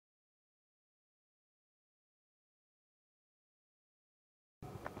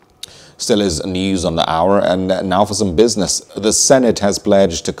Still is news on the hour, and now for some business. The Senate has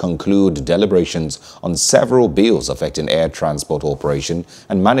pledged to conclude deliberations on several bills affecting air transport operation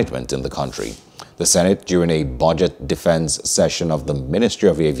and management in the country. The Senate, during a budget defense session of the Ministry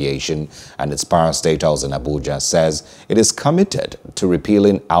of Aviation and its Para State House in Abuja, says it is committed to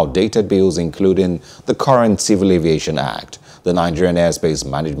repealing outdated bills including the current Civil Aviation Act, the Nigerian Airspace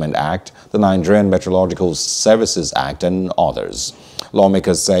Management Act, the Nigerian Meteorological Services Act, and others.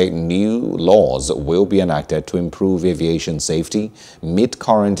 Lawmakers say new laws will be enacted to improve aviation safety, meet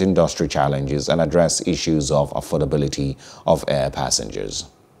current industry challenges, and address issues of affordability of air passengers.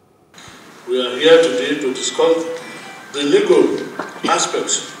 We are here today to discuss the legal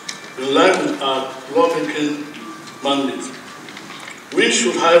aspects in line with our lawmaking mandate. We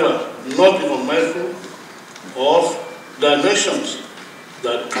should, however, not be unmindful of dimensions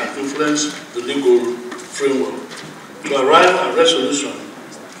that can influence the legal framework to arrive at a resolution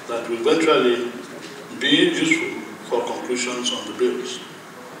that will eventually be useful for conclusions on the bills.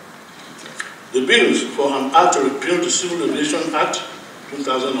 The bills for an act to repeal the Civil Aviation Act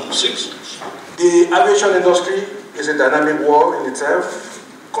 2006. The aviation industry is a dynamic world in itself.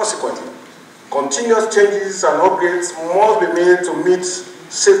 Consequently, continuous changes and upgrades must be made to meet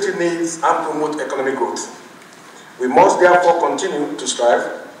safety needs and promote economic growth. We must therefore continue to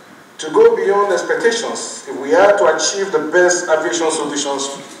strive to go beyond expectations if we are to achieve the best aviation solutions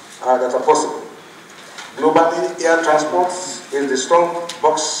that are possible. Globally, air transport is the strong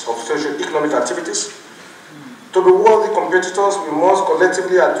box of socio-economic activities. To be worthy competitors, we must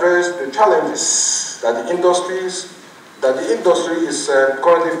collectively address the challenges that the industry is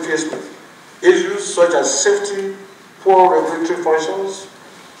currently faced with. Issues such as safety, poor regulatory functions,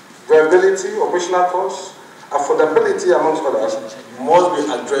 viability, operational costs, affordability, amongst others, must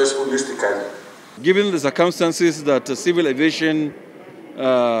be addressed holistically. Given the circumstances that civil aviation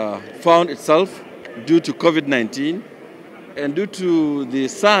found itself due to COVID-19 and due to the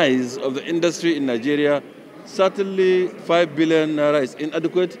size of the industry in Nigeria, certainly 5 billion naira is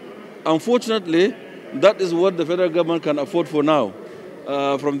inadequate. Unfortunately, that is what the federal government can afford for now.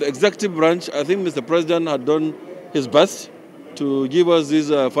 From the executive branch, I think Mr. President had done his best to give us this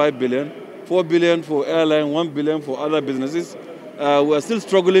 5 billion, 4 billion for airline, 1 billion for other businesses. We are still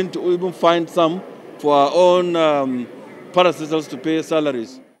struggling to even find some for our own parastatals to pay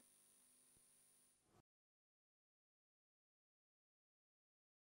salaries.